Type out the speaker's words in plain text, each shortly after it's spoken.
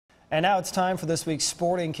And now it's time for this week's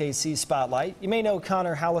Sporting KC Spotlight. You may know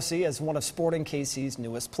Connor Hallisey as one of Sporting KC's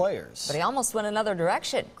newest players. But he almost went another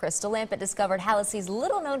direction. Crystle Lampitt discovered Hallisey's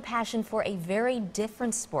little-known passion for a very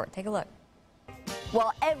different sport. Take a look.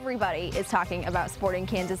 Well, everybody is talking about Sporting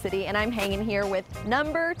Kansas City, and I'm hanging here with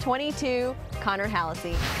number 22, Connor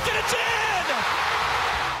Hallisey. Get it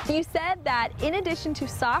in! You said that in addition to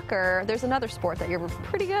soccer, there's another sport that you're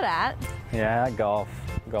pretty good at. Yeah, golf.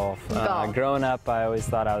 Golf. Growing up, I always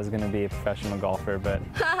thought I was going to be a professional golfer, but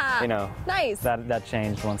you know, nice. That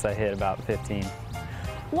changed once I hit about 15.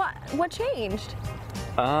 What changed?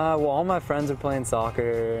 Well, all my friends were playing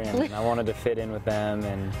soccer, and I wanted to fit in with them,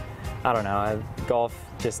 and I don't know, golf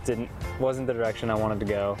just wasn't the direction I wanted to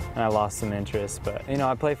go, and I lost some interest. But you know,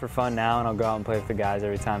 I play for fun now, and I'll go out and play with the guys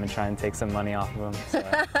every time and try and take some money off of them.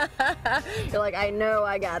 So. You're like, I know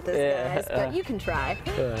I got this, guys, but you can try.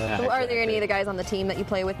 Are there any of the guys on the team that you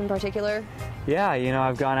play with in particular? Yeah, you know,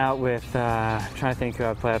 I've gone out with, I'm trying to think who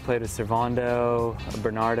I played with Servando,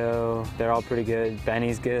 Bernardo, they're all pretty good.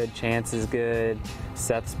 Benny's good, Chance is good,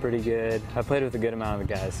 Seth's pretty good. I played with a good amount of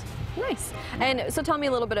the guys. Nice. And so tell me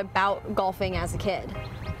a little bit about golfing as a kid.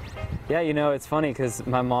 Yeah, you know, it's funny because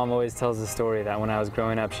my mom always tells the story that when I was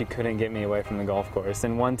growing up, she couldn't get me away from the golf course.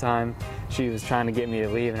 And one time, she was trying to get me to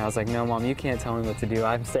leave, and I was like, no, Mom, you can't tell me what to do.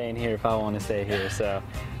 I'm staying here if I want to stay here. So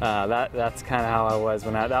that's kind of how I was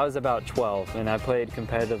that was about 12, and I played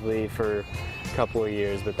competitively for a couple of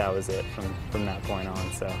years, but that was it from that point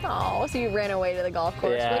on. So. Oh, so you ran away to the golf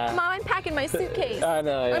course. Yeah. Like, Mom, I'm packing my suitcase. I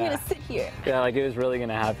know, yeah. I'm going to sit here. Yeah, like it was really going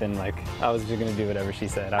to happen. Like I was just going to do whatever she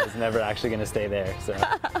said. I was never actually going to stay there. So.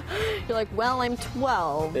 You're like, well, I'm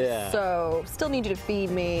 12, so still need you to feed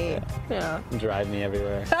me. Yeah. Drive me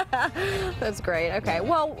everywhere. That's great. Okay.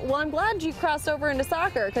 Well, I'm glad you crossed over into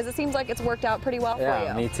soccer because it seems like it's worked out pretty well for you.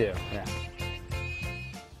 Yeah, me too. Yeah.